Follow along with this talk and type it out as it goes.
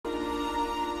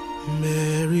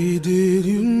Mary, did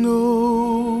you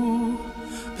know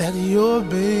that your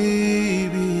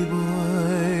baby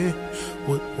boy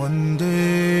would one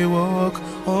day walk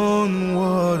on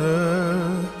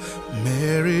water?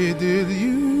 Mary, did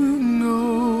you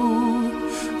know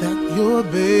that your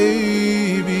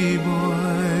baby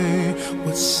boy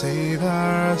would save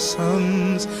our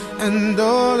sons and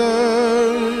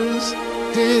daughters?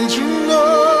 Did you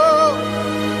know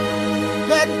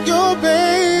that your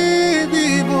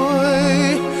baby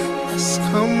boy has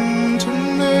come to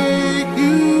make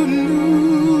you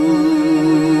new?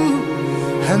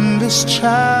 And this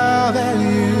child that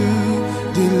you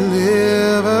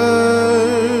delivered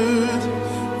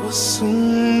will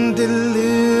soon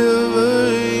deliver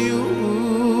you.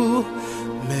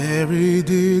 Mary,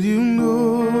 did you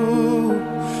know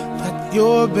that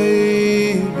your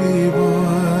baby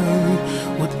boy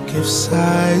would give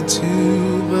sight to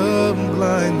the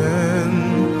blind man?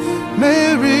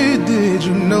 Mary, did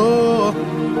you know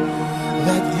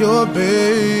that your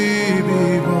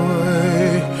baby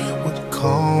boy would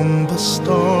calm the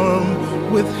storm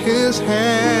with his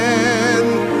hand?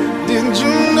 Did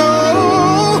you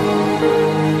know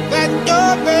that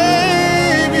your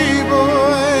baby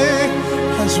boy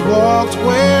has walked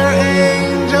where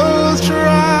angels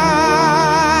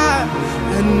trod?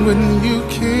 And when you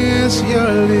kiss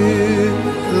your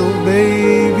little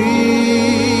baby,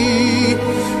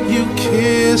 you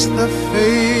kiss the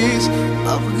face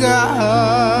of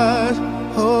God.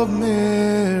 Oh,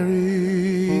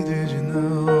 Mary, did you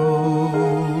know?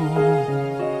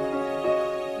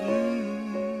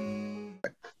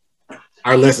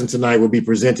 Our lesson tonight will be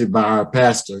presented by our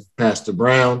pastor, Pastor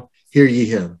Brown. Hear ye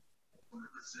him.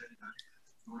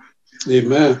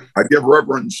 Amen. I give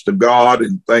reverence to God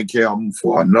and thank him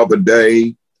for another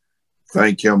day.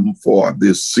 Thank him for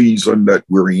this season that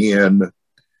we're in.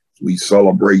 We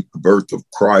celebrate the birth of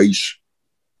Christ,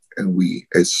 and we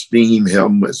esteem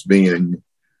him as being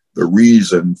the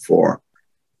reason for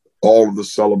all of the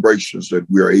celebrations that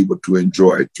we are able to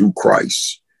enjoy through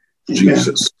Christ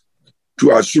Jesus.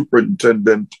 To our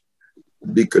superintendent,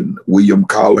 Deacon William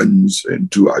Collins,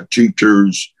 and to our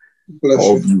teachers,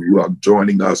 all of you who are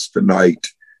joining us tonight,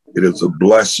 it is a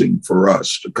blessing for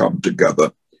us to come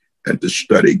together and to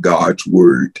study God's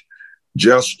word,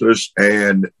 justice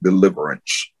and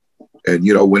deliverance. And,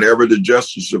 you know, whenever the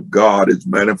justice of God is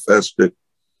manifested,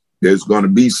 there's going to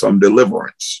be some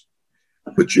deliverance.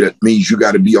 But that means you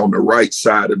got to be on the right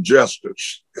side of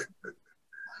justice,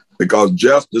 because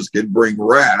justice can bring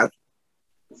wrath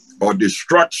or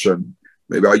destruction.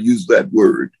 Maybe I'll use that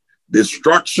word,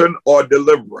 destruction or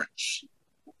deliverance.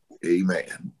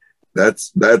 Amen.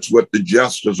 That's what the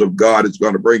justice of God is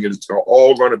going to bring. And it's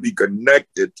all going to be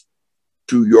connected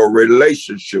to your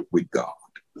relationship with God.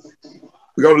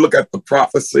 We're going to look at the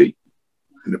prophecy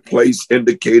and the place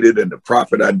indicated and the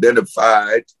prophet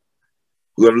identified.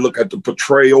 We're going to look at the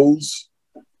portrayals,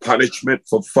 punishment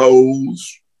for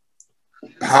foes,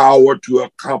 power to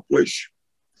accomplish,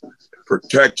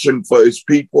 protection for his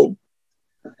people,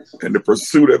 and the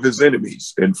pursuit of his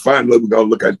enemies. And finally, we're going to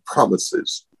look at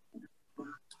promises,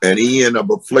 an end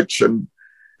of affliction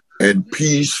and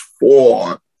peace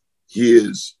for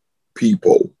his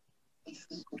people.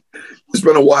 It's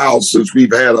been a while since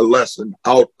we've had a lesson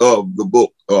out of the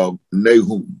book of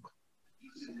Nahum.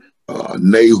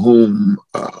 Nahum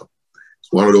is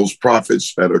one of those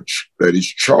prophets that is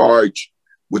charged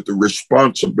with the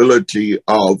responsibility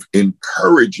of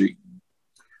encouraging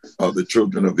the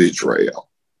children of Israel.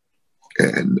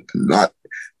 And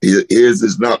his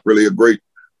is not really a great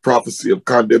prophecy of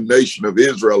condemnation of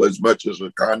Israel as much as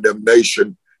a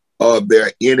condemnation of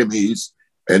their enemies,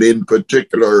 and in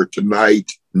particular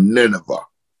tonight, Nineveh.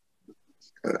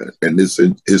 In this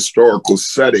historical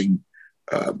setting,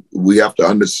 we have to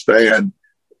understand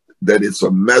that it's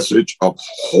a message of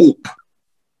hope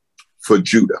for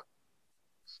Judah.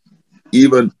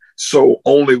 Even so,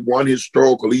 only one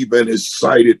historical event is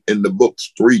cited in the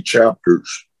book's 3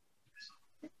 chapters.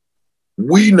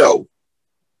 We know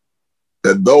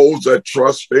that those that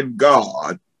trust in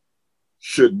God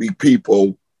should be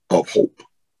people of hope.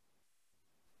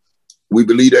 We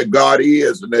believe that God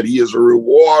is, and that he is a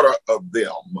rewarder of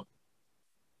them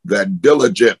that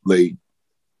diligently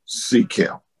seek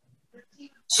him.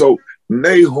 So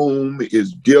Nahum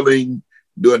is dealing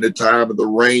during the time of the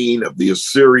reign of the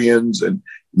Assyrians, and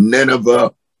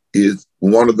Nineveh is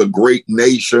one of the great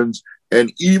nations.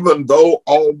 And even though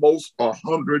almost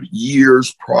 100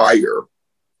 years prior,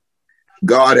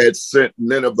 God had sent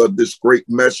Nineveh this great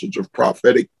message of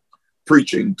prophetic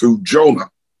preaching through Jonah.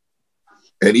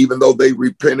 And even though they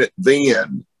repented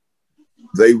then,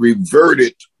 they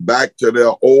reverted back to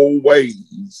their old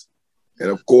ways And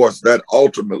of course, that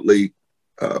ultimately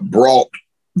brought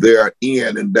their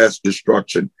end, and that's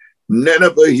destruction.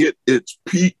 Nineveh hit its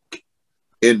peak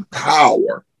in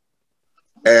power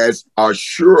as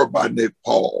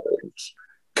Ashurbanipal's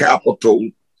capital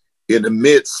in the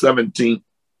mid-17th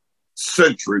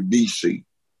century BC,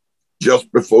 just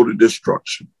before the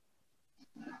destruction.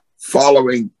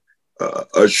 Following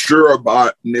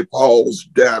Ashurbanipal's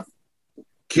death,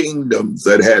 kingdoms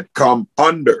that had come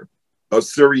under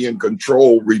Assyrian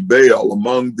control rebel.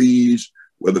 Among these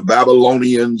were the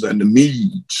Babylonians and the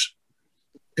Medes,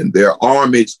 and their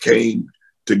armies came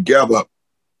together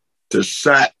to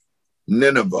sack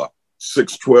Nineveh,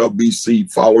 612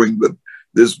 BC, following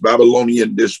this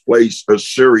Babylonian displaced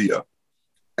Assyria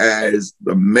as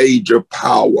the major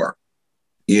power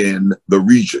in the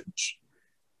regions.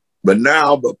 But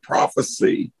now the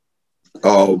prophecy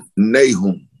of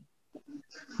Nahum,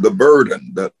 the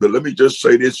burden, let me just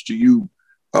say this to you.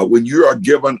 When you are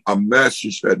given a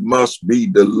message that must be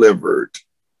delivered,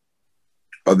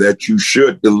 or that you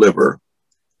should deliver,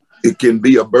 it can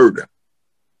be a burden.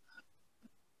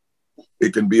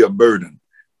 It can be a burden.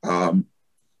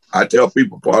 I tell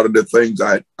people part of the things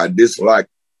I dislike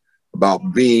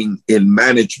about being in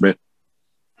management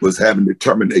was having to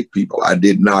terminate people. I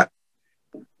did not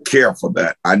care for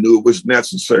that. I knew it was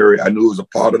necessary. I knew it was a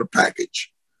part of the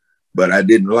package, but I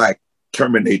didn't like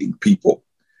terminating people.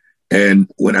 And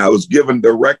when I was given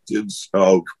directives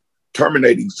of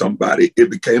terminating somebody, it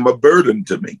became a burden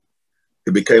to me.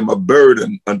 It became a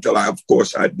burden until of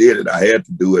course, I did it. I had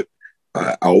to do it.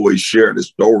 I always share the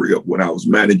story of when I was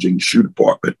managing the shoe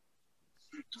department,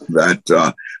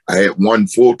 that I had one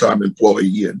full-time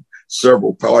employee and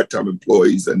several part-time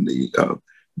employees, and the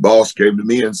boss came to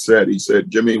me and said,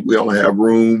 Jimmy, we only have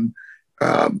room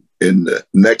in the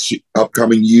next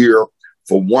upcoming year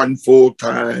for one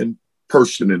full-time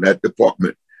person in that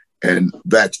department, and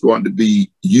that's going to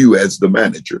be you as the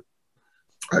manager.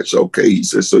 I said, okay. He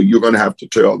said, so you're going to have to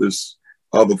tell this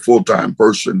other full-time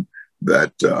person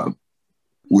that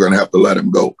we're going to have to let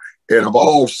him go. And of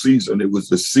all season, it was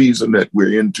the season that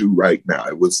we're into right now.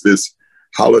 It was this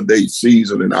holiday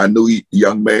season, and I knew the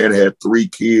young man had 3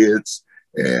 kids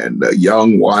and a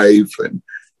young wife, and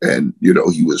you know,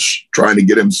 he was trying to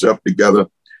get himself together.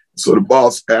 So the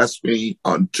boss asked me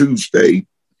on Tuesday,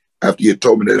 after he had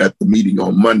told me that at the meeting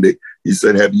on Monday, he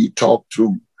said, have you talked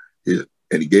to his,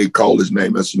 and he called his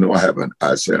name. I said, no, I haven't.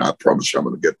 I said, I promise you I'm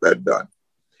going to get that done.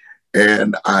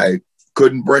 And I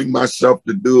couldn't bring myself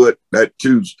to do it that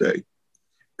Tuesday.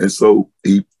 And so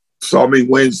he saw me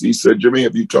Wednesday. He said, Jimmy,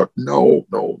 have you talked? No,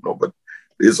 but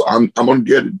I'm going to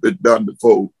get it done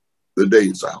before the day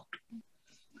is out.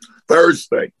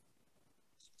 Thursday,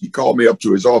 he called me up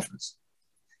to his office.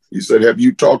 He said, have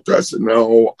you talked to us? I said,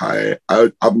 no,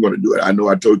 I'm going to do it. I know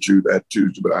I told you that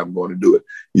Tuesday, but I'm going to do it.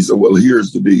 He said, well,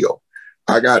 here's the deal.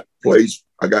 I got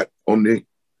on the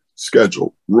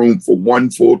schedule room for one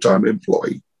full-time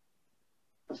employee.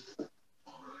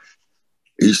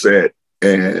 He said,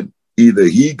 and either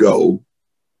he go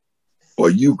or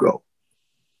you go.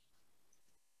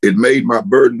 It made my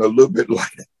burden a little bit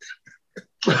lighter.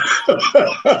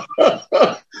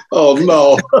 Oh,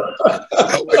 no.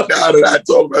 I went down and I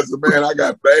told him, I said, man, I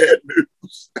got bad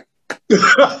news.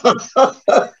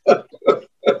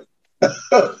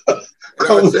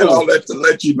 I said all that to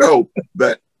let you know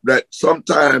that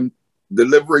sometimes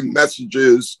delivering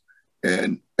messages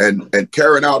and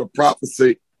carrying out a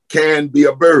prophecy can be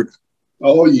a burden.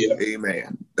 Oh, yeah.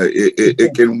 Amen.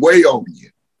 It can weigh on you.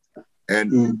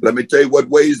 And let me tell you what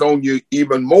weighs on you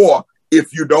even more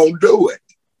if you don't do it.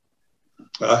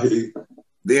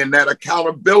 Then that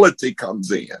accountability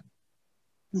comes in.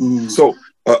 So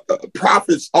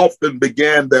prophets often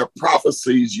began their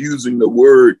prophecies using the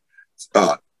word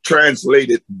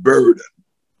translated burden.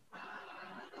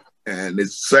 And the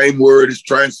same word is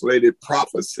translated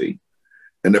prophecy.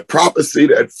 And the prophecy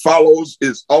that follows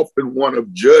is often one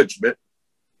of judgment.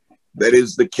 That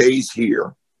is the case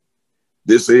here.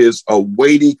 This is a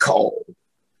weighty call.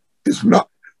 It's not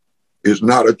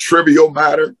a trivial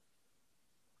matter.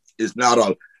 It's not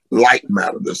a light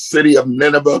matter. The city of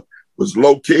Nineveh was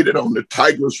located on the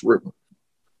Tigris River,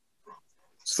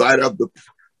 site of the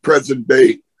present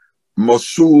day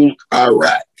Mosul,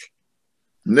 Iraq.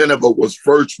 Nineveh was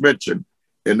first mentioned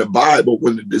in the Bible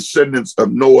when the descendants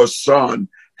of Noah's son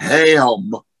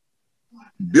Ham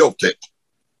built it.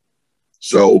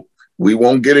 So we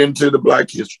won't get into the Black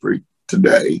history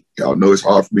today. Y'all know it's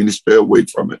hard for me to stay away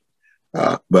from it.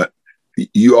 But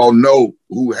you all know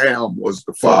who Ham was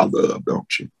the father of,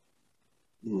 don't you?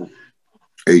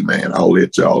 Amen. I'll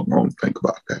let y'all go and think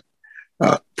about that.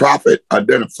 prophet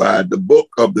identified the book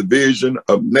of the vision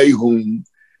of Nahum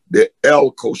the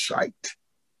Elkoshite.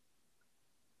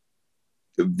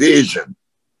 The vision,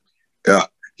 that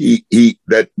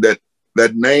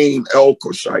name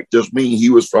Elkoshite just means he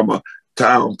was from a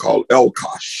town called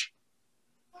Elkosh.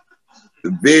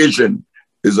 The vision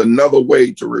is another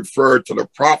way to refer to the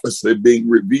prophecy being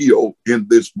revealed in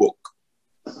this book.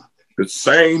 The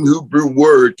same Hebrew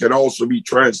word can also be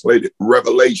translated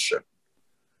revelation,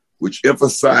 which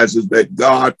emphasizes that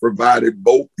God provided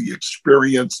both the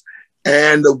experience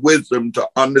and the wisdom to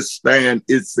understand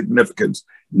its significance.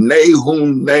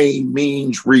 Nahum's name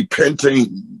means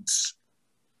repentance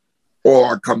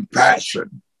or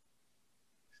compassion.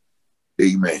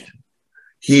 Amen.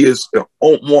 He is the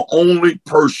only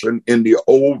person in the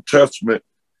Old Testament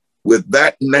with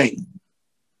that name.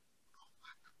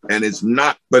 And it's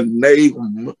not the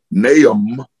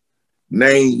Nahum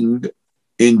named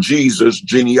in Jesus'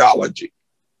 genealogy.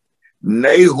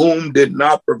 Nahum did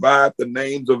not provide the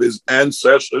names of his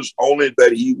ancestors, only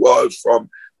that he was from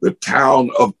the town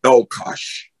of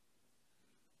Elkosh.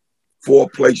 4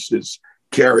 places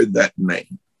carried that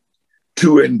name.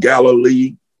 2 in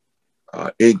Galilee,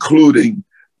 including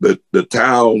the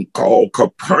town called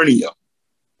Capernaum,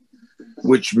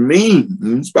 which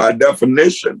means, by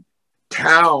definition,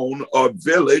 town or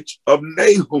village of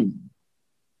Nahum.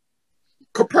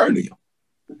 Capernaum.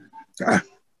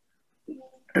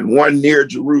 And 1 near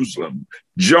Jerusalem.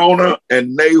 Jonah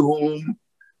and Nahum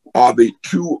are the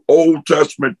 2 Old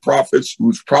Testament prophets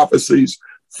whose prophecies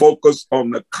focus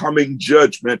on the coming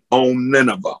judgment on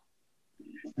Nineveh.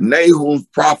 Nahum's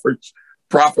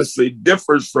prophecy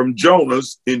differs from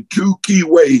Jonah's in 2 key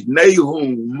ways.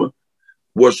 Nahum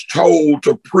was told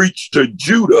to preach to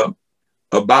Judah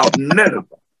about Nineveh,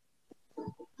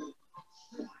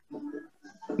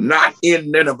 not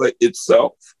in Nineveh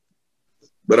itself,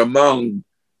 but among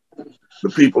the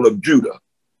people of Judah.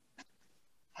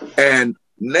 And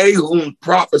Nahum's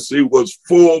prophecy was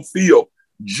fulfilled.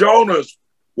 Jonah's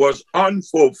was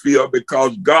unfulfilled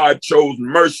because God chose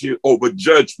mercy over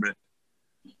judgment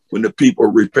when the people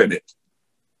repented.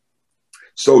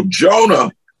 So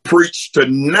Jonah preached to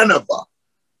Nineveh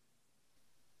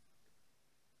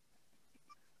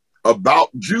about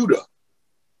Judah,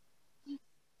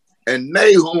 and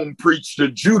Nahum preached to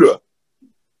Judah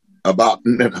about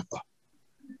Nineveh.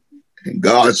 And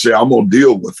God said, I'm going to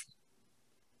deal with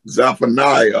it.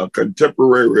 Zephaniah, a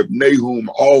contemporary of Nahum,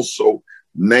 also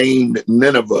named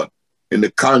Nineveh in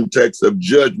the context of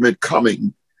judgment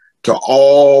coming to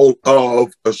all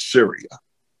of Assyria.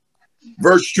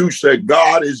 Verse 2 said,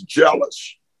 God is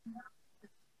jealous.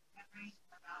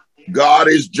 God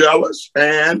is jealous,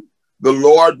 and the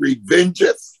Lord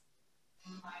revengeth.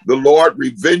 The Lord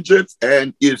revengeth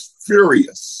and is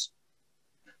furious.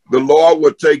 The Lord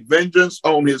will take vengeance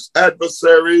on his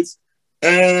adversaries,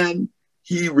 and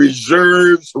he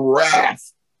reserves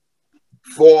wrath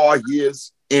for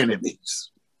his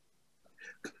enemies.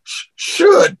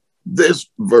 Should this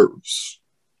verse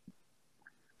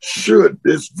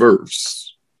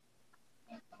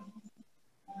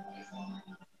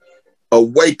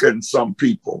awaken some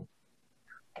people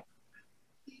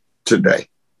today?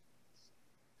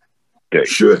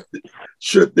 Should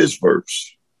this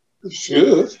verse? It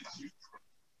should.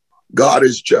 God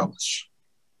is jealous,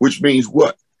 which means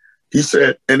what? He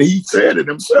said, and he said it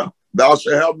himself, thou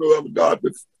shalt have no other God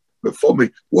before me.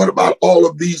 What about all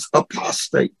of these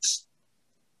apostates?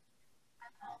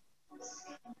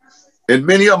 And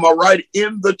many of them are right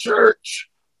in the church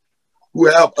who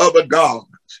have other gods.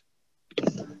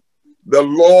 The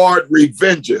Lord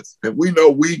revengeth. And we know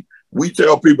we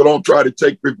tell people don't try to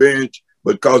take revenge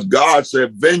because God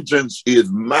said, vengeance is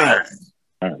mine.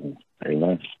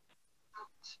 Amen.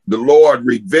 The Lord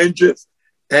revengeth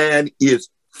and is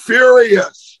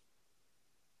furious.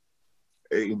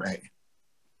 Amen.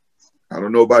 I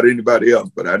don't know about anybody else,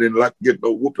 but I didn't like to get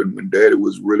no whooping when Daddy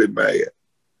was really mad.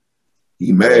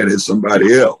 He mad at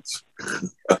somebody else.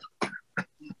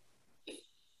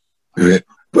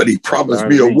 But he promised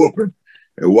me a whooping.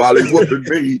 And while he whooping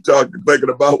me, he thinking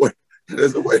about what.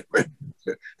 Wait a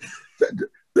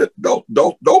minute.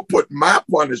 Don't put my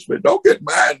punishment. Don't get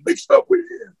mine mixed up with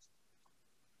his.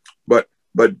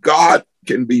 But God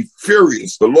can be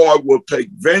furious. The Lord will take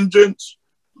vengeance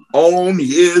on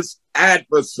his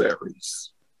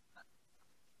adversaries.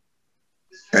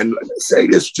 And let me say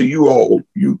this to you all,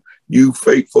 you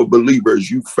faithful believers,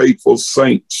 you faithful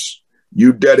saints,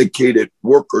 you dedicated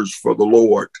workers for the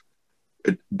Lord.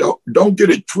 Don't get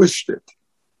it twisted.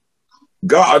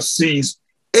 God sees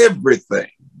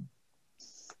everything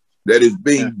that is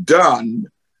being done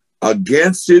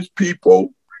against his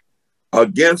people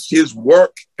against his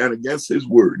work and against his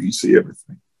word. He sees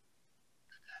everything.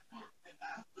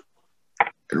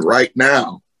 And right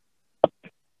now,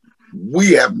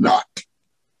 we have not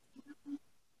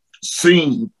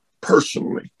seen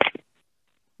personally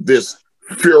this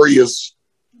furious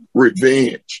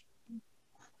revenge.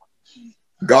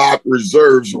 God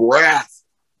reserves wrath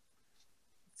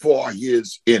for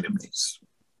his enemies.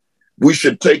 We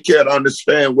should take care to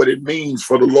understand what it means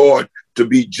for the Lord to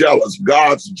be jealous.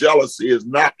 God's jealousy is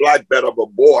not like that of a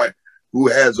boy who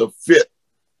has a fit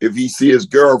if he sees his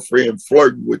girlfriend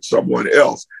flirting with someone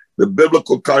else. The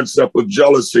biblical concept of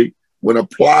jealousy, when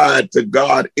applied to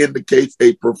God, indicates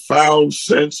a profound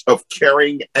sense of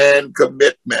caring and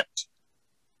commitment.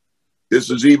 This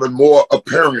is even more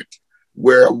apparent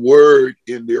where a word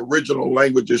in the original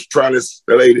language is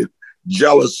translated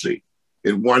jealousy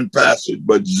in one passage,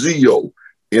 but zeal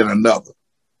in another.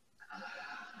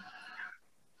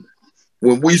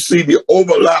 When we see the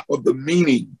overlap of the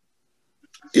meaning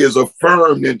is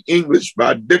affirmed in English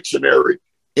by dictionary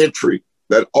entry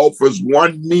that offers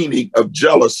one meaning of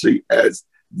jealousy as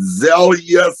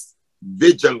zealous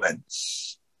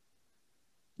vigilance.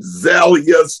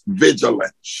 Zealous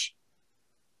vigilance.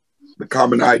 The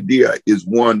common idea is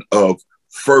one of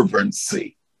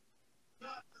fervency.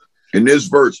 In this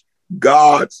verse,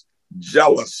 God's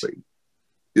jealousy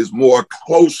is more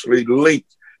closely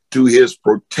linked to his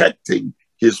protecting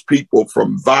his people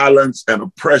from violence and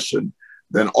oppression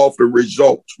than often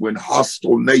results when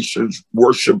hostile nations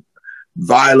worship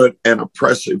violent and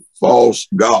oppressive false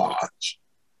gods.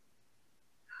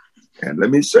 And let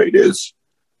me say this,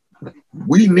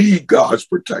 we need God's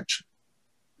protection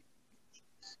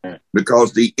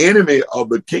because the enemy of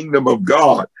the kingdom of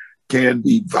God can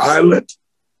be violent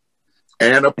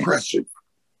and oppressive.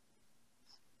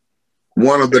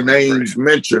 One of the names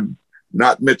mentioned,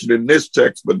 not mentioned in this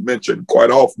text, but mentioned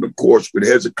quite often, of course, with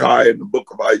Hezekiah in the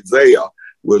book of Isaiah,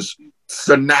 was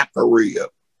Sennacherib,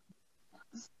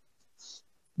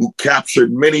 who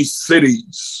captured many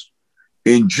cities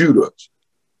in Judah.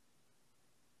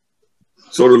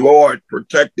 So the Lord,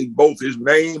 protecting both his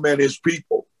name and his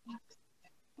people,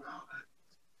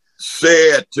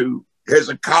 said to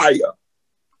Hezekiah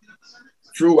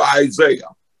through Isaiah,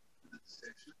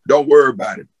 don't worry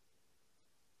about it.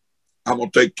 I'm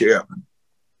going to take care of him.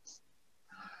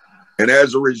 And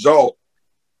as a result,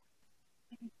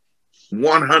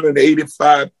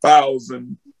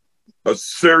 185,000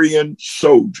 Assyrian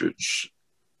soldiers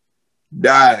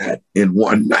died in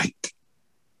one night.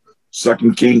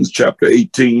 2 Kings chapter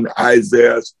 18,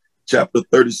 Isaiah chapter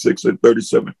 36 and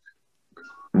 37.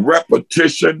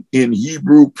 Repetition in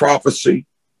Hebrew prophecy,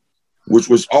 which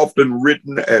was often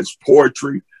written as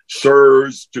poetry,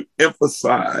 serves to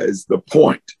emphasize the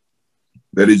point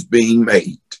that is being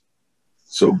made.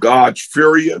 So God's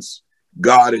furious,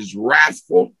 God is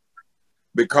wrathful,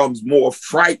 becomes more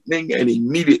frightening and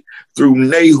immediate through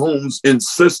Nahum's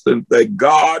insistence that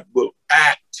God will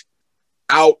act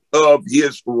out of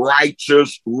his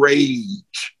righteous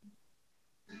rage.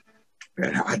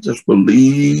 And I just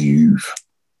believe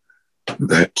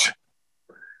that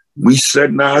we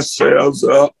setting ourselves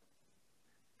up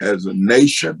as a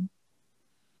nation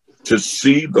to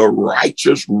see the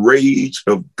righteous rage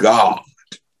of God.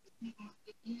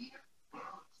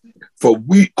 For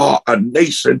we are a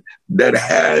nation that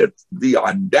has the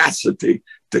audacity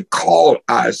to call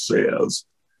ourselves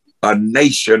a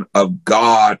nation of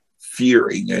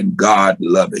God-fearing and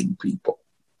God-loving people.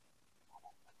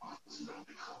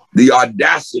 The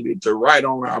audacity to write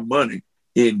on our money,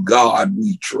 in God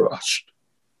we trust,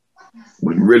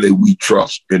 when really we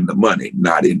trust in the money,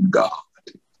 not in God.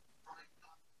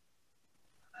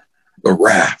 The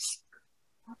wrath.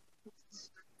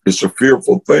 It's a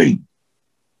fearful thing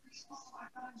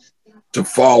to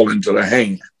fall into the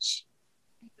hands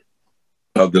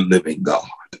of the living God.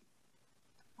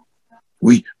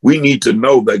 We need to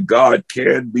know that God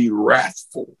can be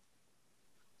wrathful.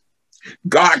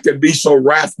 God can be so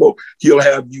wrathful, he'll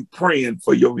have you praying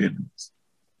for your enemies.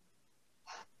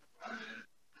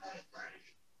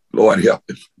 Lord, help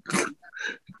us.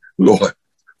 Lord,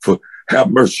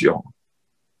 have mercy on them.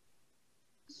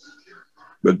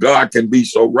 But God can be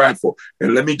so wrathful.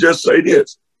 And let me just say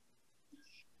this.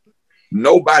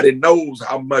 Nobody knows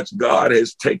how much God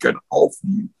has taken off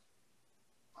you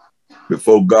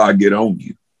before God get on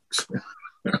you.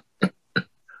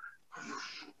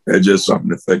 That's just something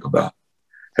to think about.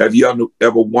 Have you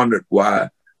ever wondered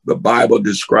why the Bible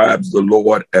describes the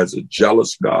Lord as a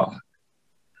jealous God?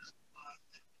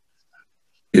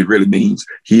 It really means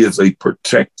he is a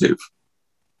protective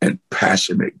and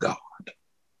passionate God.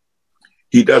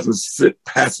 He doesn't sit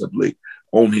passively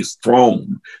on his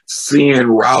throne. Sin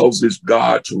rouses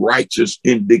God's righteous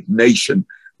indignation,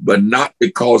 but not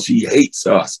because he hates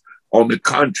us. On the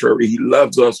contrary, he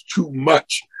loves us too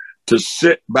much to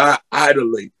sit by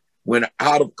idly when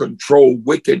out of control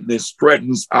wickedness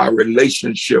threatens our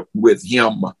relationship with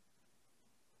him.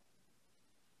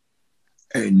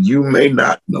 And you may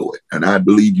not know it, and I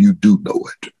believe you do know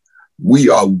it. We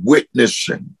are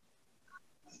witnessing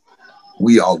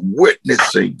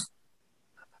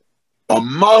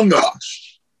among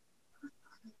us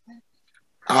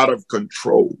out of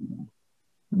control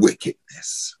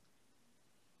wickedness.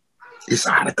 It's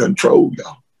out of control,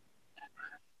 y'all.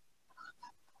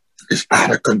 It's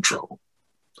out of control.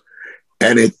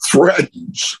 And it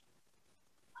threatens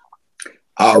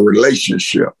our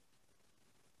relationship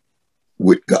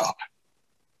with God.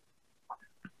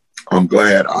 I'm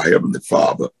glad our Heavenly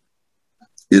Father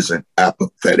isn't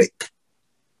apathetic,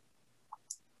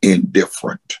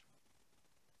 indifferent,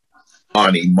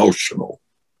 unemotional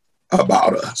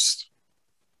about us.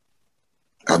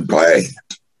 I'm glad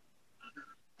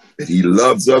that he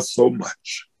loves us so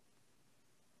much.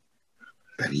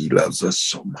 That he loves us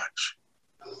so much.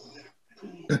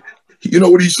 You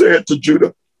know what he said to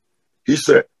Judah? He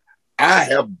said, I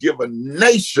have given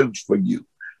nations for you.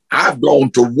 I've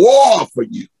gone to war for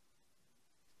you.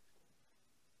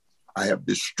 I have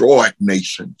destroyed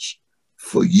nations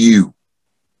for you.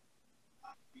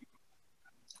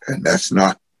 And that's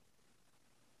not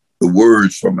the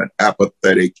words from an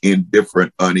apathetic,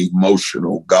 indifferent,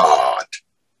 unemotional God.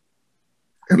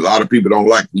 And a lot of people don't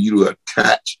like for you to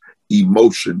attach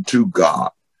emotion to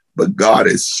God. But God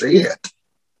has said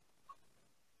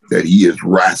that he is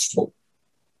wrathful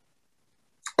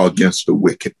against the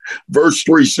wicked. Verse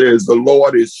 3 says, the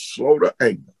Lord is slow to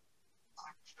anger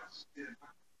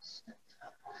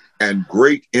and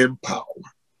great in power,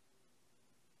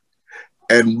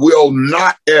 and will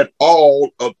not at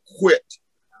all acquit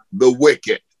the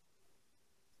wicked.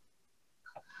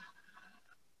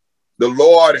 The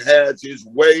Lord has his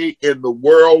way in the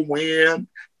whirlwind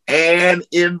and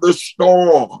in the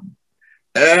storm,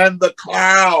 and the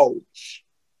clouds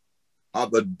are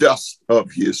the dust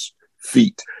of his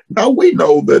feet. Now we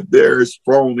know that there is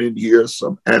thrown in here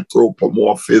some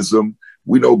anthropomorphism.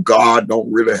 We know God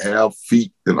don't really have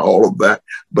feet and all of that,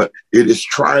 but it is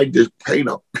trying to paint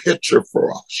a picture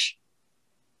for us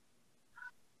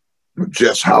of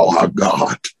just how our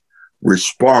God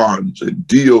responds and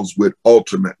deals with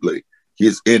ultimately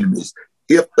his enemies.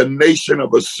 If the nation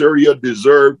of Assyria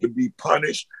deserved to be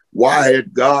punished, why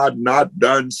had God not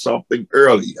done something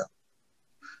earlier?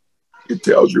 It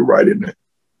tells you right in there.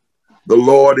 The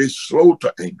Lord is slow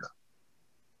to anger.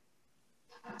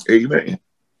 Amen.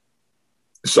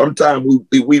 Sometimes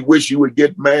we wish you would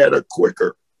get madder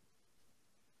quicker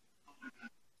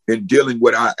in dealing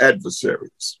with our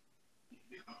adversaries.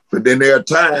 But then there are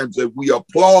times that we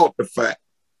applaud the fact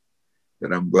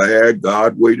that I'm glad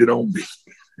God waited on me.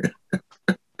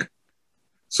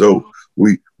 So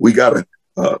we got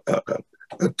a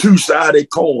two-sided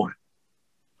coin.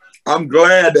 I'm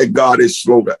glad that God is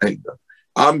slow to anger.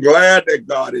 I'm glad that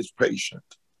God is patient.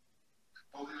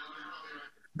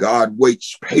 God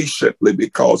waits patiently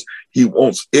because he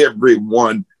wants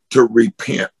everyone to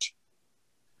repent.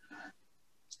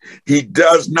 He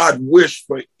does not wish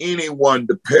for anyone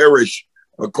to perish,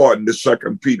 according to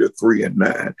 2 Peter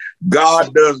 3:9.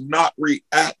 God does not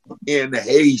react in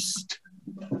haste.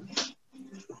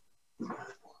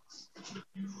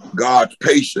 God's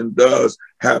patience does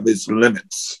have its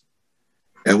limits.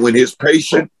 And when his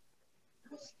patience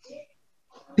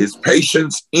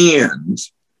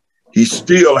ends, he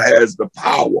still has the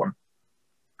power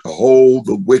to hold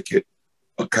the wicked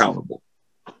accountable.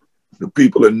 The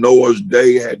people in Noah's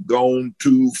day had gone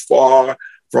too far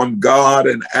from God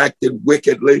and acted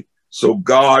wickedly, so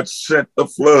God sent the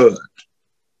flood.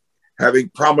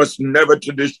 Having promised never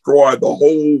to destroy the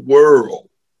whole world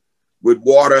with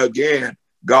water again,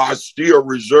 God still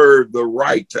reserved the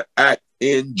right to act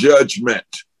in judgment.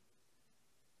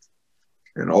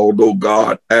 And although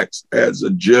God acts as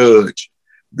a judge,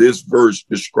 this verse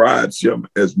describes him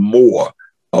as more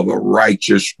of a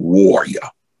righteous warrior.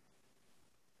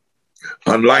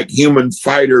 Unlike human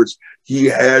fighters, he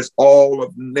has all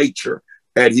of nature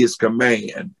at his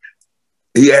command.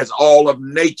 He has all of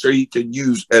nature he can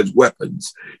use as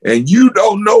weapons. And you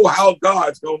don't know how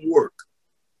God's going to work.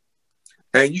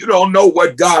 And you don't know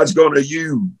what God's going to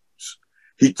use.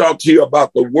 He talks here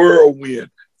about the whirlwind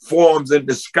forms in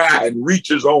the sky and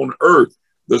reaches on earth.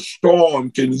 The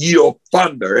storm can yield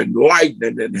thunder and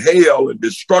lightning and hail and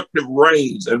destructive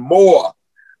rains and more.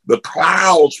 The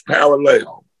clouds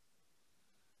parallel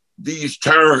these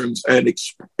terms and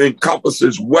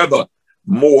encompasses weather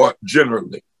more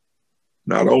generally.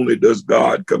 Not only does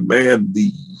God command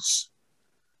these,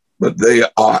 but they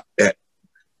are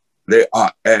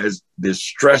as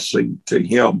distressing to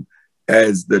him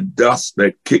as the dust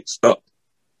that kicks up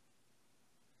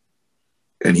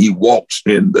and he walks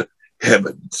in the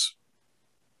heavens.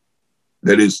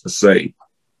 That is to say,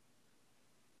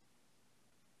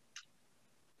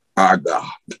 our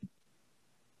God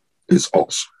is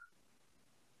awesome.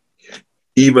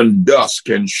 Even dust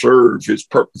can serve his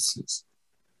purposes,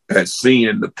 as seen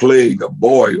in the plague of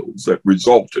boils that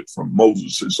resulted from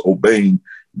Moses' obeying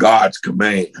God's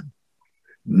command.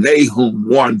 Nahum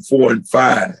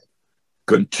 1:4-5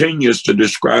 continues to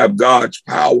describe God's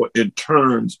power in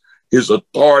terms his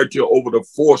authority over the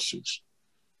forces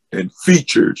and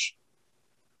features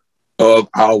of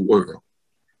our world.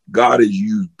 God has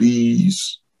used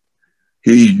bees.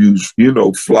 He used,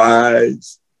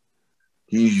 flies.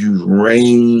 He used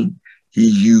rain. He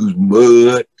used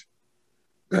mud.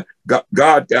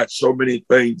 God got so many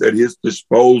things at his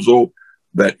disposal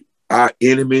that our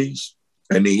enemies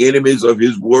and the enemies of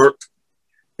his work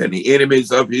and the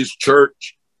enemies of his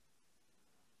church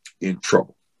in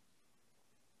trouble.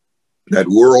 That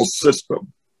world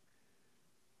system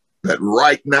that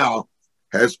right now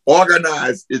has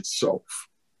organized itself.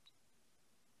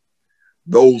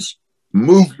 Those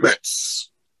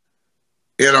movements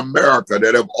in America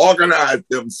that have organized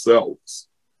themselves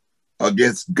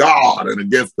against God and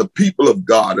against the people of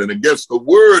God and against the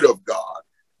word of God,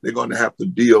 they're going to have to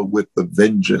deal with the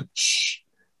vengeance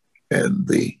and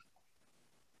the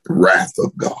wrath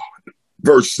of God.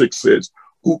 Verse 6 says,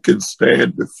 who can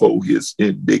stand before his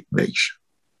indignation?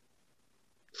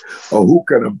 Or who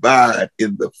can abide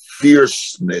in the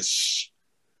fierceness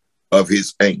of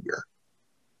his anger?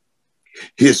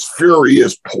 His fury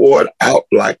is poured out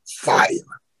like fire,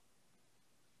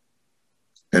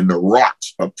 and the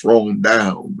rocks are thrown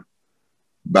down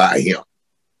by him.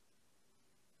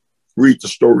 Read the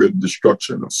story of the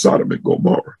destruction of Sodom and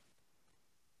Gomorrah.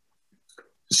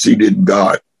 See, didn't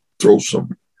God throw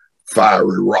some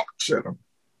fiery rocks at them?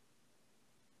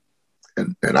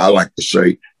 And I like to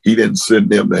say, he didn't send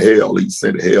them to hell, he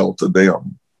sent hell to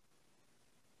them.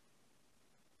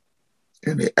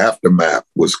 And the aftermath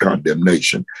was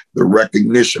condemnation. The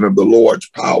recognition of the Lord's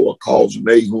power caused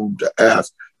Nahum to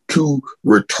ask two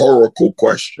rhetorical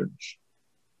questions.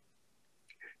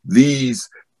 These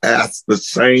ask the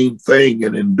same thing,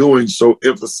 and in doing so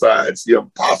emphasize the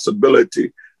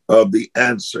impossibility of the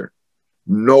answer.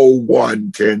 No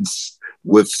one can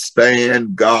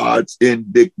withstand God's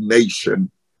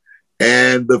indignation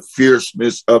and the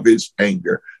fierceness of his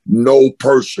anger. No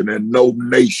person and no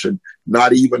nation,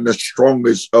 not even the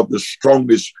strongest of the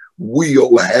strongest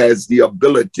will, has the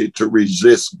ability to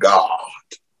resist God.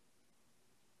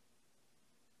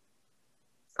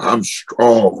 I'm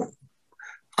strong.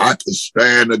 I can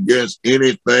stand against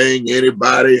anything,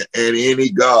 anybody, and any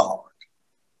God.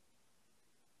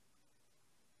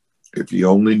 If you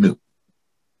only knew.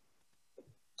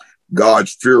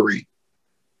 God's fury,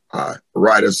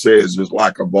 writer says, is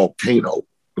like a volcano.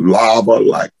 Lava,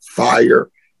 like fire,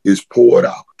 is poured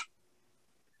out.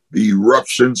 The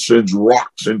eruption sends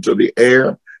rocks into the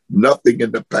air. Nothing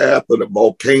in the path of the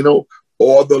volcano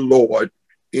or the Lord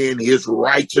in his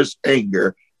righteous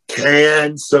anger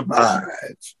can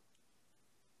survive.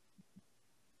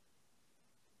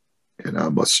 And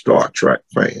I'm a Star Trek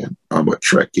fan. I'm a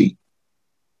Trekkie.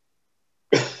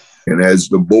 And as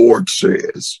the board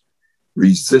says,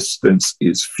 resistance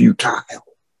is futile.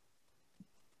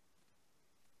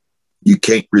 You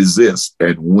can't resist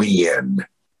and win,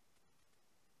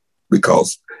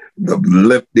 because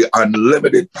the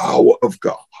unlimited power of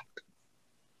God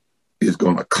is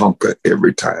going to conquer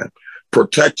every time.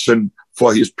 Protection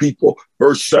for his people.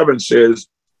 Verse 7 says,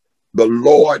 the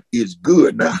Lord is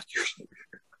good. Now,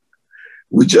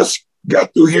 we just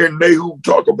got through hearing Nahum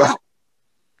talk about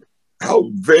how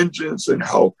vengeance and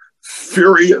how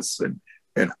furious and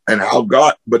how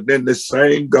God, but then the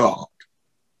same God,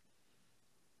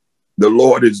 the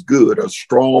Lord is good, a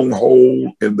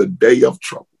stronghold in the day of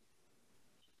trouble.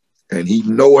 And he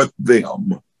knoweth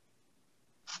them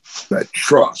that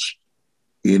trust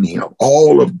in him.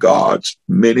 All of God's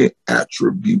many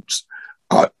attributes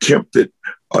are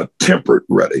tempered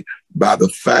ready by the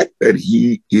fact that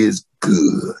he is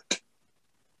good.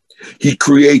 He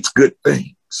creates good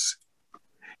things.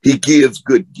 He gives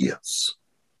good gifts.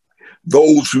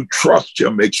 Those who trust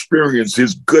him experience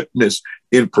his goodness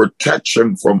in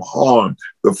protection from harm.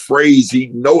 The phrase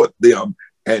he knoweth them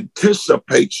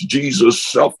anticipates Jesus'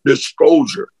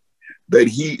 self-disclosure that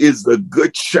he is the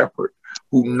good shepherd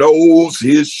who knows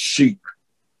his sheep.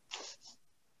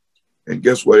 And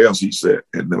guess what else he said?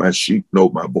 And my sheep know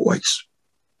my voice.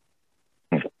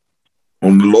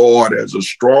 On the Lord as a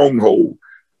stronghold.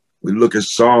 We look at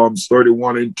Psalms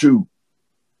 31 and 2.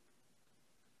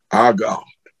 Our God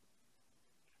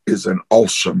is an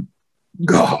awesome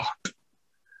God.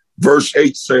 Verse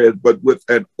 8 says, but with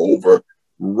an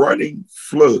overrunning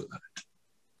flood,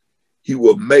 he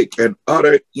will make an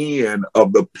utter end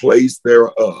of the place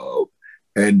thereof,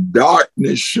 and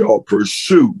darkness shall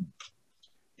pursue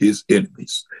his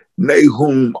enemies.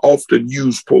 Nahum often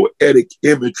used poetic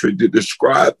imagery to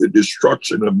describe the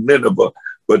destruction of Nineveh,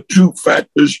 but two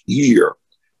factors here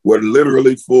were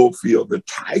literally fulfilled. The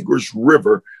Tigris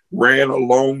River ran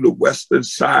along the western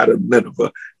side of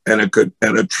Nineveh, and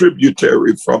a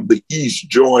tributary from the east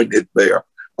joined it there.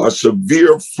 A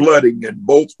severe flooding in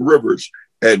both rivers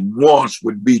at once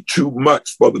would be too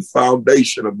much for the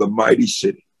foundation of the mighty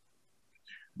city.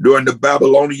 During the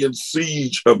Babylonian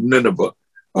siege of Nineveh,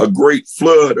 a great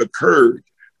flood occurred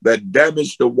that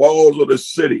damaged the walls of the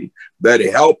city that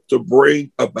helped to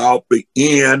bring about the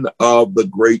end of the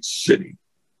great city.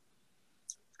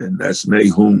 And that's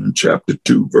Nahum chapter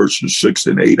 2, verses 6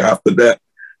 and 8. After that,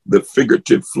 the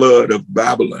figurative flood of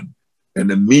Babylon and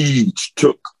the Medes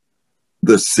took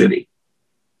the city.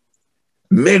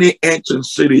 Many ancient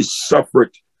cities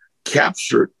suffered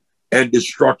capture and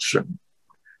destruction,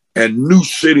 and new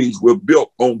cities were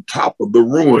built on top of the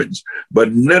ruins,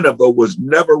 but Nineveh was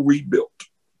never rebuilt.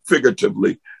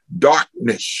 Figuratively,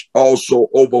 darkness also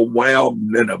overwhelmed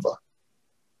Nineveh.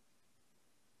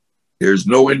 There's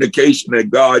no indication that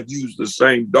God used the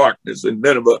same darkness in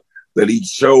Nineveh that he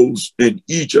chose in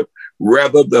Egypt.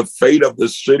 Rather, the fate of the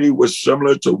city was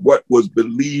similar to what was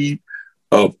believed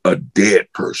of a dead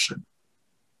person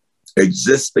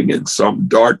existing in some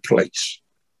dark place,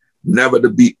 never to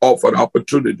be offered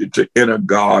opportunity to enter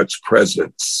God's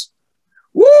presence.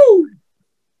 Woo!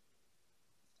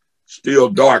 Still,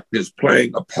 darkness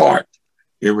playing a part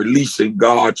in releasing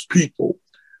God's people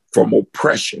from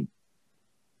oppression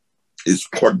is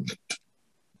poignant.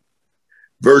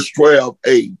 Verse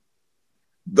 12a,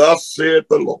 thus saith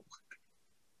the Lord,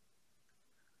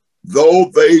 though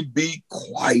they be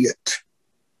quiet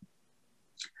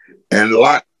and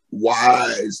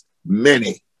likewise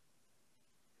many,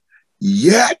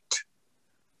 yet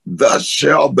thus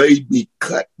shall they be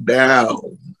cut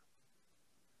down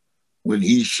when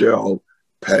he shall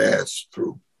pass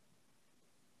through.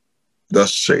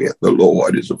 Thus saith the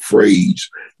Lord is a phrase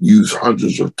used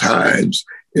hundreds of times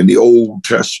in the Old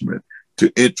Testament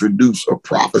to introduce a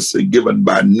prophecy given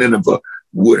by Nineveh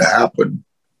would happen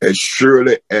as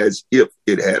surely as if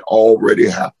it had already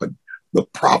happened. The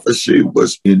prophecy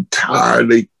was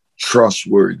entirely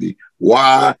trustworthy.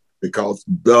 Why? Because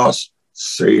thus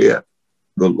saith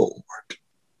the Lord.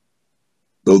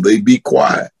 Though they be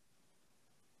quiet,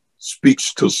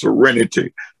 speaks to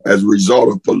serenity as a result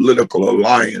of political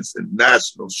alliance and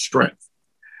national strength.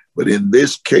 But in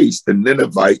this case, the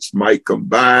Ninevites might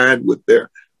combine with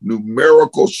their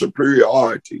numerical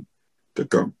superiority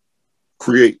to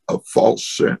create a false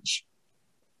sense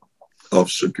of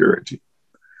security.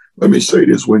 Let me say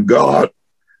this, when God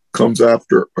comes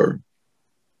after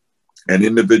an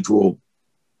individual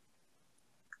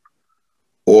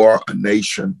or a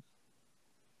nation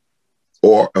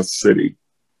or a city,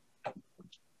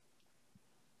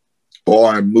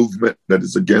 or a movement that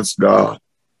is against God,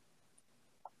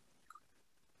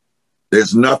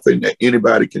 there's nothing that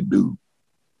anybody can do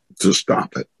to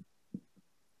stop it.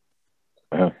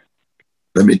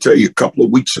 Let me tell you, a couple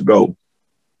of weeks ago,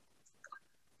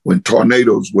 when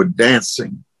tornadoes were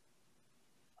dancing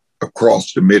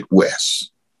across the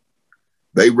Midwest,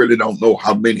 they really don't know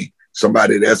how many.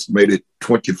 Somebody had estimated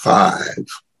 25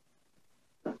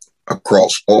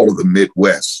 across all of the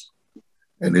Midwest.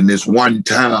 And in this one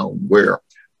town where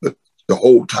the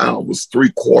whole town was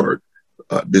three-quarter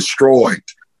destroyed,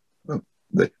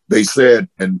 they said,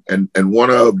 and one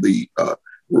of the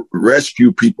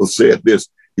rescue people said this,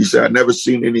 he said, I've never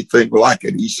seen anything like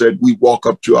it. He said, we walk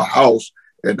up to a house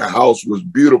and the house was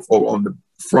beautiful on the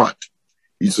front.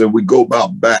 He said, we go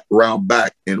round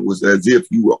back, and it was as if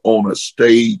you were on a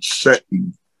stage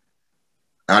setting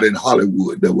out in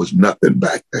Hollywood. There was nothing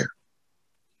back there.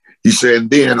 He said, and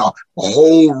then a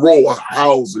whole row of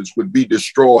houses would be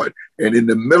destroyed. And in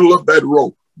the middle of that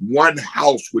row, one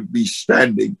house would be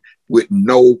standing with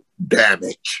no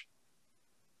damage.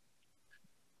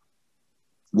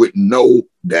 With no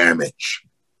damage.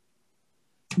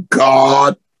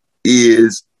 God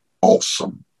is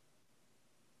awesome.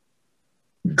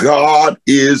 God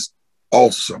is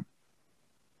awesome.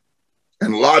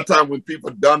 And a lot of times when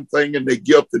people done things and they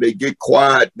guilty, they get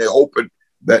quiet and they're hoping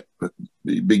that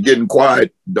they be getting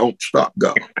quiet. Don't stop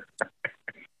God.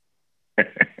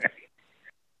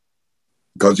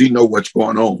 Because he know what's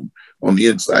going on the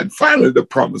inside. And finally, the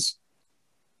promise,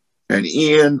 an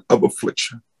end of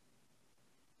affliction.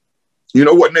 You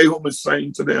know what Nahum is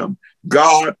saying to them?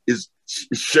 God is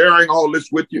sharing all this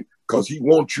with you because he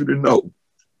wants you to know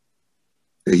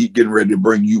that he's getting ready to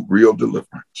bring you real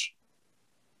deliverance.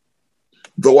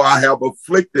 Though I have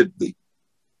afflicted thee,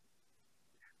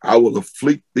 I will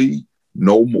afflict thee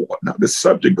no more. Now, the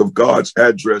subject of God's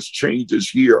address changes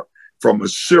here from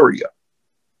Assyria,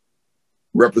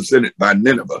 represented by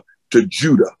Nineveh, to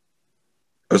Judah.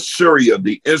 Assyria,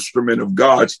 the instrument of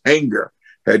God's anger,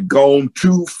 had gone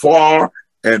too far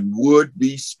and would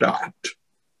be stopped.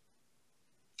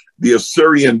 The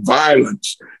Assyrian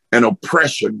violence and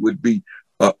oppression would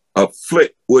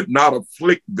not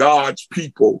afflict God's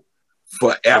people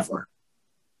forever.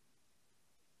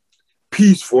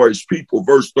 Peace for his people,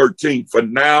 verse 13, for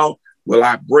now will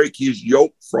I break his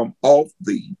yoke from off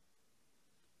thee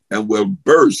and will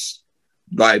burst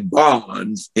thy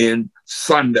bonds in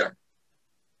sunder.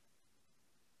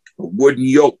 A wooden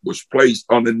yoke was placed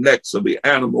on the necks of the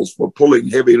animals for pulling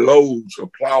heavy loads or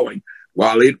plowing,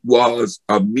 while it was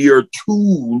a mere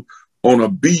tool on a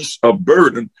beast of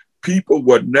burden. People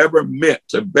were never meant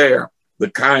to bear the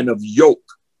kind of yoke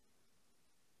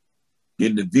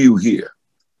in the view here.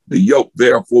 The yoke,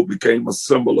 therefore, became a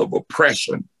symbol of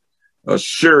oppression.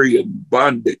 Assyrian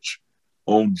bondage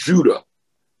on Judah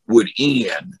would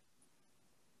end.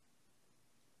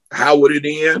 How would it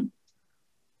end?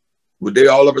 Would they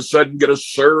all of a sudden get a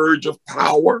surge of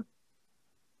power?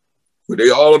 Would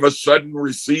they all of a sudden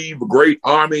receive great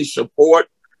army support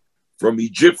from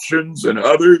Egyptians and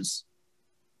others?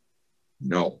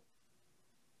 No.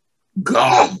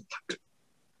 God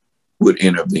would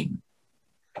intervene.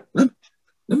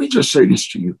 Let me just say this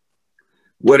to you.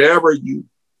 Whatever you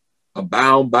are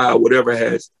bound by, whatever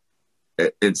has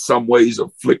in some ways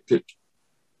afflicted,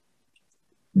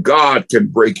 God can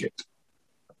break it.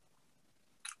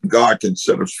 God can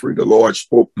set us free. The Lord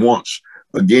spoke once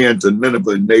again to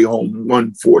Nineveh in Nahum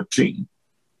 1:14.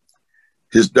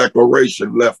 His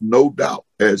declaration left no doubt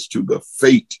as to the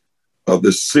fate of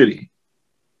the city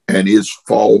and its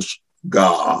false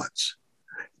gods.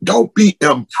 Don't be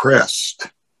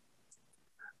impressed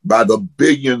by the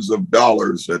billions of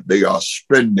dollars that they are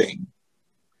spending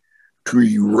to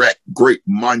erect great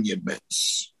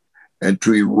monuments and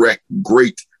to erect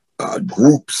great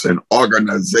groups and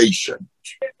organizations.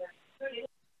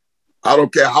 I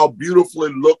don't care how beautiful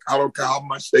it looks. I don't care how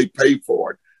much they pay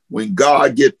for it. When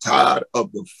God gets tired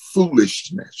of the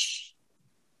foolishness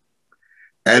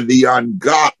and the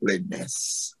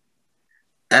ungodliness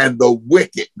and the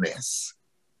wickedness,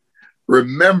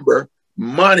 remember,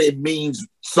 money means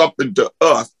something to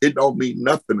us. It don't mean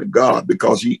nothing to God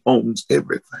because he owns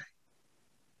everything.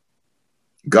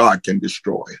 God can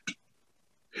destroy it.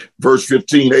 Verse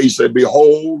 15, he said,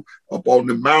 behold, upon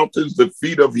the mountains, the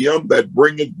feet of him that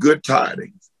bringeth good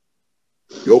tidings.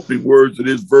 The opening words of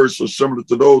this verse are similar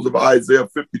to those of Isaiah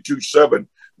 52:7,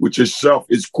 which itself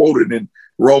is quoted in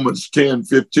Romans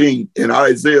 10:15. In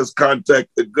Isaiah's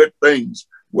context, the good things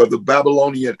where the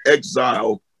Babylonian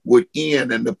exile would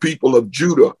end and the people of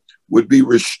Judah would be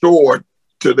restored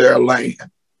to their land.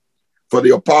 For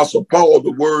the Apostle Paul,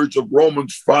 the words of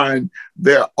Romans find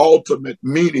their ultimate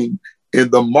meaning in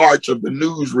the march of the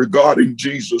news regarding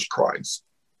Jesus Christ.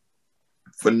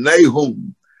 For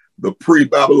Nahum, the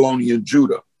pre-Babylonian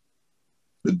Judah,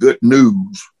 the good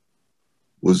news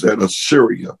was that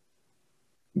Assyria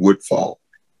would fall.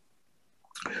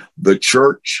 The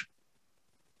church,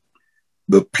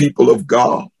 the people of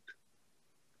God,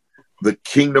 the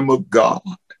kingdom of God,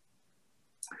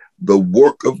 the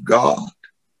work of God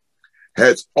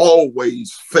has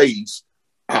always faced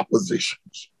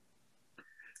oppositions.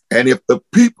 And if the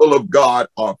people of God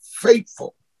are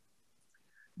faithful,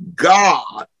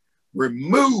 God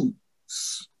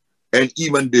removes and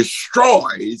even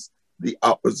destroys the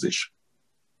opposition.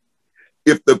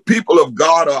 If the people of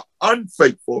God are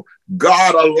unfaithful,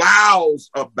 God allows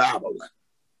a Babylon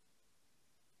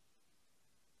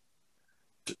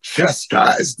to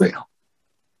chastise them.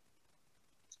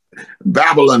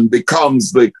 Babylon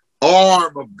becomes the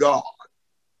arm of God,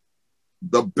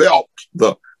 the belt,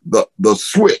 the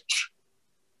switch,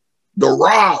 the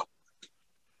rod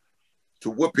to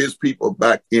whip his people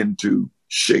back into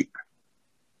shape.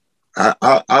 I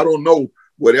don't know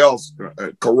what else.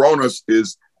 Coronas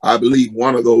is, I believe,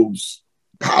 one of those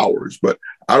powers, but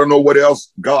I don't know what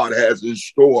else God has in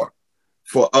store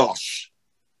for us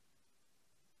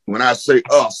When I say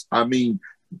us, I mean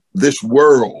this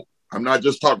world. I'm not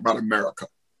just talking about America.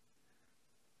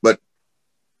 But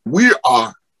we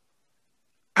are,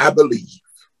 I believe,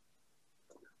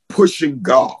 pushing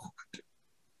God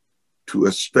to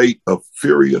a state of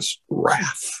furious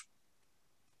wrath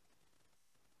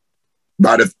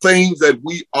by the things that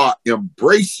we are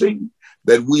embracing,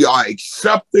 that we are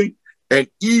accepting, and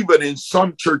even in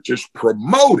some churches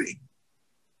promoting.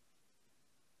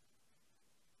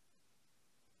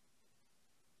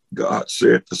 God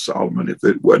said to Solomon, if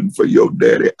it wasn't for your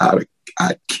daddy,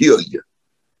 I'd kill you.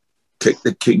 Take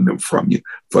the kingdom from you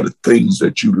for the things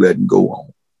that you letting go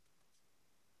on.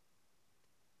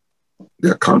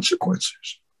 There are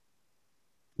consequences.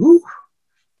 Woo.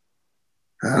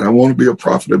 And I want to be a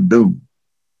prophet of doom.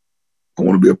 I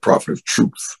want to be a prophet of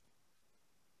truth.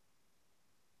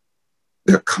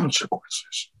 There are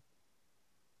consequences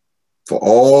for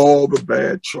all the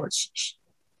bad choices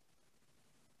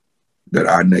that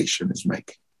our nation is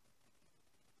making,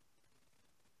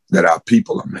 that our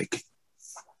people are making.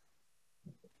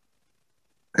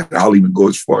 And I'll even go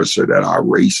as far as to say that our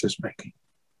race is making.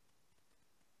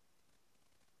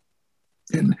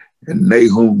 And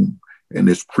Nahum and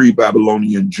this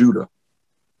pre-Babylonian Judah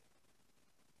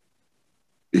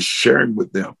is sharing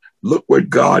with them, look what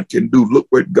God can do. Look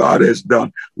what God has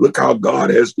done. Look how God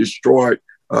has destroyed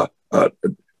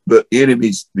the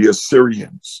enemies, the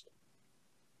Assyrians.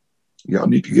 Y'all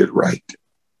need to get right.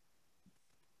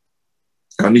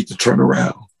 Y'all need to turn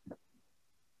around.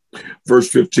 Verse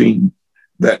 15,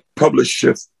 that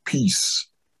publisheth peace.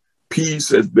 Peace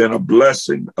has been a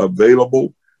blessing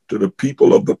available to the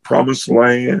people of the promised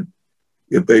land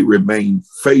if they remain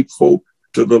faithful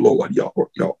to the Lord.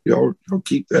 Y'all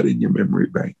keep that in your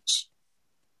memory banks.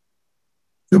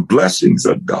 The blessings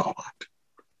of God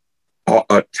are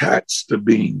attached to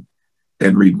being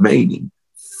and remaining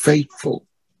faithful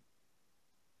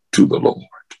to the Lord.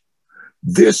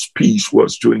 This peace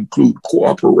was to include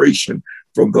cooperation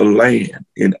from the land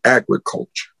in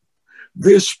agriculture.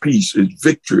 This peace is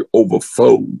victory over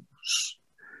foes,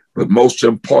 but most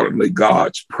importantly,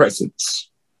 God's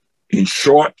presence. In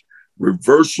short,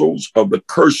 reversals of the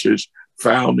curses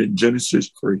found in Genesis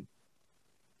 3.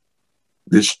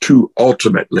 This too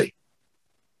ultimately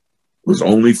was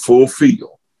only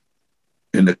fulfilled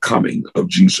in the coming of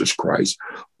Jesus Christ.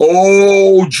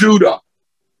 O Judah,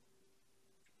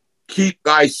 keep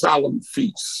thy solemn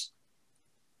feasts,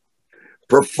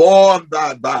 perform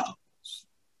thy vows,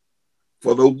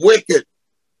 for the wicked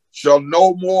shall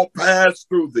no more pass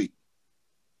through thee.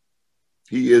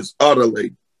 He is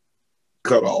utterly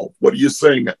cut off. What are you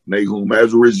saying, Nahum?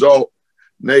 As a result,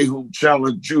 Nahum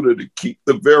challenged Judah to keep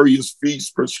the various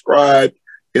feasts prescribed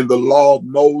in the law of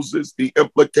Moses. The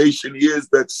implication is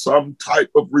that some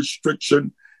type of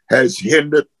restriction has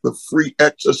hindered the free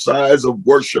exercise of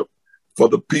worship for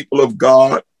the people of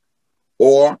God,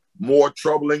 or more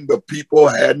troubling, the people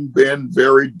hadn't been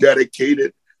very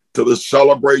dedicated to the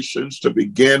celebrations to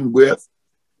begin with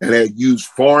and had used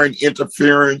foreign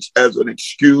interference as an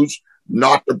excuse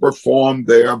not to perform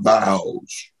their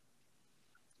vows.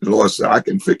 The Lord said, I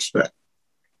can fix that.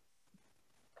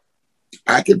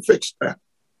 I can fix that.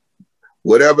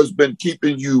 Whatever's been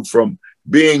keeping you from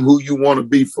being who you want to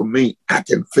be for me, I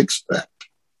can fix that.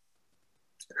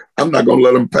 I'm not going to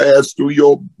let them pass through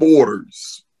your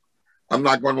borders. I'm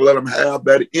not going to let them have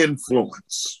that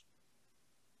influence.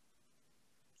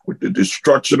 With the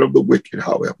destruction of the wicked,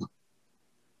 however,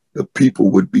 the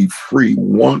people would be free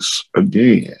once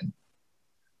again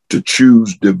to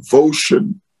choose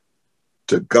devotion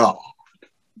to God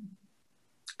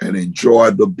and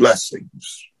enjoy the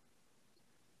blessings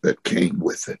that came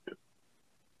with it.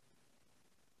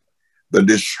 The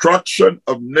destruction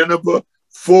of Nineveh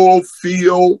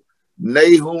fulfilled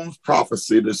Nahum's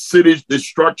prophecy. The city's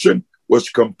destruction was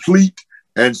complete,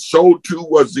 and so too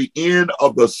was the end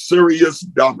of Assyria's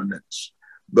dominance.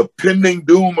 The pending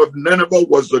doom of Nineveh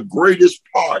was the greatest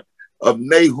part of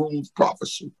Nahum's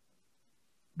prophecy.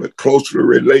 But closely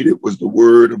related was the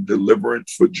word of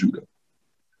deliverance for Judah.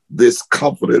 This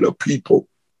comforted a people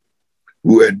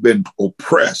who had been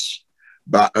oppressed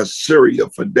by Assyria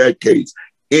for decades.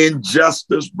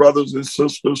 Injustice, brothers and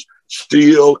sisters,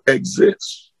 still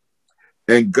exists.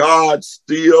 And God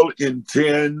still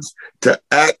intends to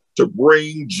act to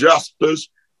bring justice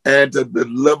and to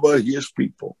deliver his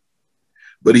people.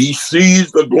 But he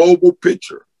sees the global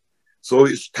picture. So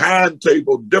his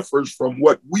timetable differs from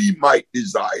what we might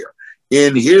desire.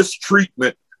 In his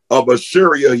treatment of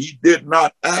Assyria, he did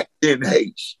not act in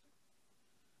haste.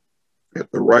 At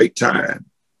the right time,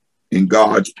 in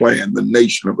God's plan, the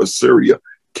nation of Assyria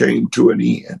came to an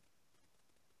end.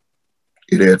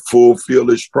 It had fulfilled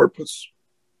its purpose.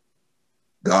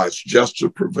 God's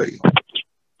justice prevailed.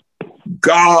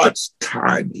 God's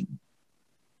timing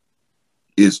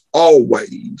is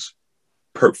always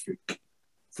perfect.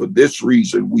 For this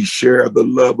reason, we share the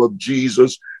love of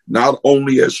Jesus, not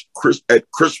only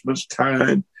at Christmas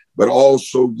time, but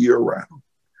also year round.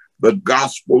 The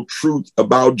gospel truth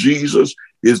about Jesus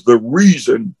is the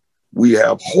reason we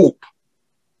have hope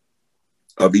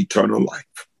of eternal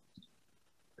life.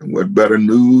 And what better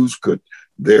news could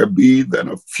there be than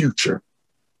a future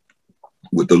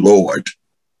with the Lord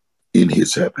in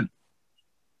his heaven?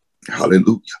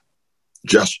 Hallelujah.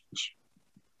 Justice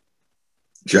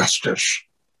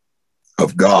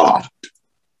of God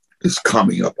is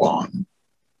coming upon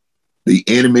the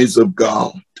enemies of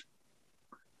God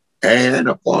and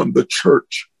upon the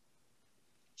church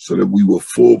so that we will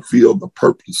fulfill the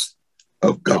purpose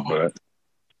of God.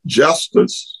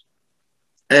 Justice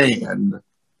and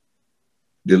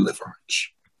deliverance.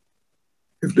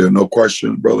 If there are no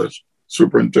questions, brothers,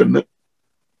 Superintendent,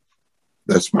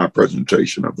 that's my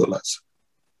presentation of the lesson.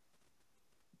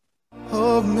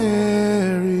 Oh,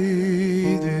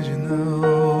 Mary, did you know?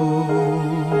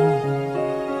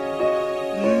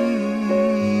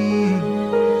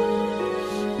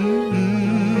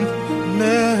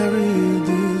 Mary,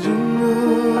 did you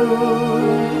know?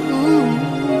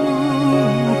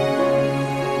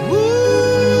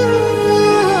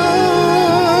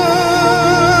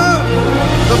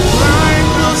 The blind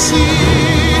will see,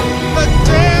 the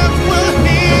deaf will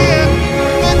hear,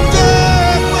 the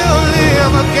dead will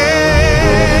live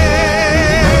again.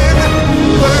 The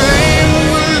lame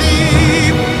will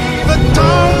leap, the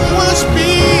dumb will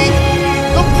speak,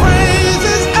 the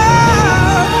praises of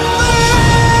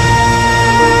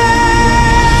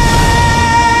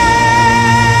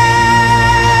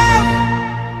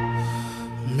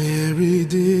Mary,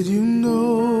 did you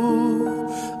know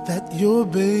that your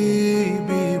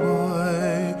baby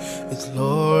boy is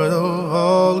Lord of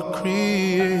all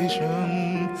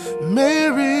creation?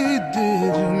 Mary,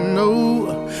 did you know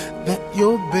that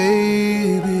your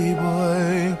baby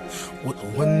boy would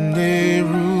one day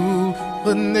rule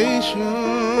the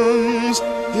nations?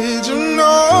 Did you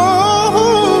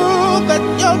know that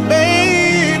your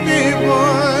baby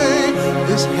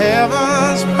boy is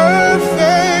heaven's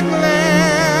perfect lamb?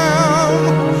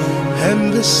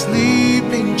 And the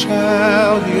sleeping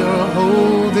child you're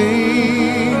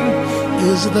holding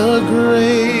is the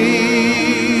great